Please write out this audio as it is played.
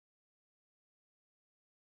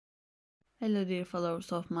Hello dear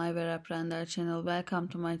followers of my Vera Prender channel, welcome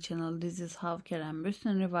to my channel. This is how Kerem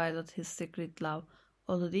Bursin revealed his secret love.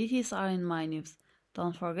 All the details are in my news.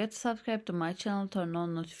 Don't forget to subscribe to my channel, turn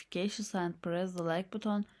on notifications and press the like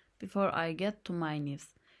button before I get to my news.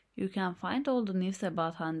 You can find all the news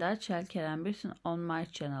about Hande Erçel Kerem Bursin on my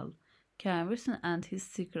channel. Kerem Bursin and his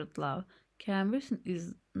secret love. Kerem Bursin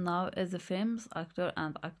is now as a famous actor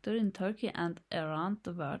in Turkey and around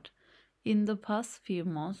the world. In the past few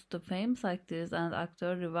months, the famous actress and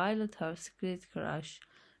actor revealed her secret crush.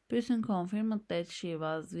 Bursin confirmed that she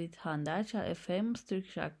was with Hande Erçel, a famous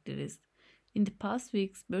Turkish actress. In the past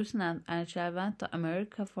weeks, Bursin and Erçel went to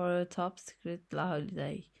America for a top secret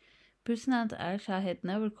holiday. Bursin and Erçel had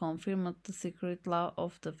never confirmed the secret love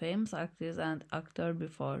of the famous actress and actor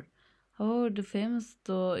before. However, the famous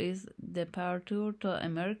duo's departure to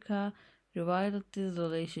America revealed this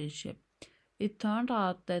relationship. It turned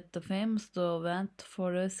out that the famous duo went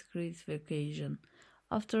for a secret vacation.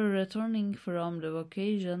 After returning from the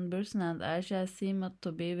vacation, Bursin and Erçel seemed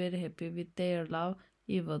to be very happy with their love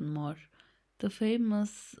even more. The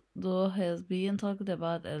famous duo has been talked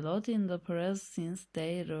about a lot in the press since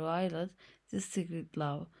they revealed this secret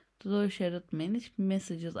love. The duo shared many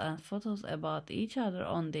messages and photos about each other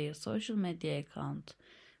on their social media account.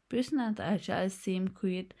 Bursin and Erçel seem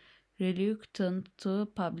quite reluctant to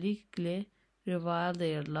publicly reveal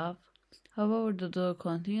their love. However, the duo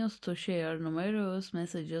continues to share numerous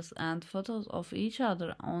messages and photos of each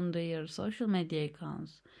other on their social media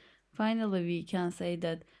accounts. Finally, we can say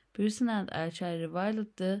that Bursin and Erçel revealed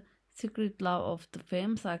the secret love of the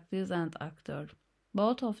famous actress and actor.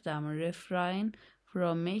 Both of them refrain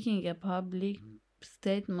from making a public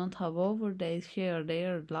statement, however, they share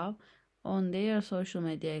their love on their social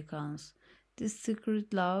media accounts. This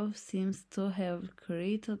secret love seems to have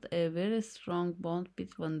created a very strong bond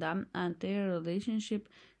between them, and their relationship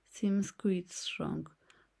seems quite strong.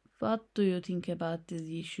 What do you think about this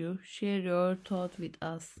issue? Share your thought with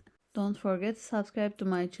us. Don't forget to subscribe to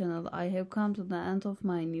my channel. I have come to the end of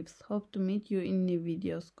my news. Hope to meet you in new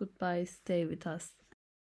videos. Goodbye, stay with us.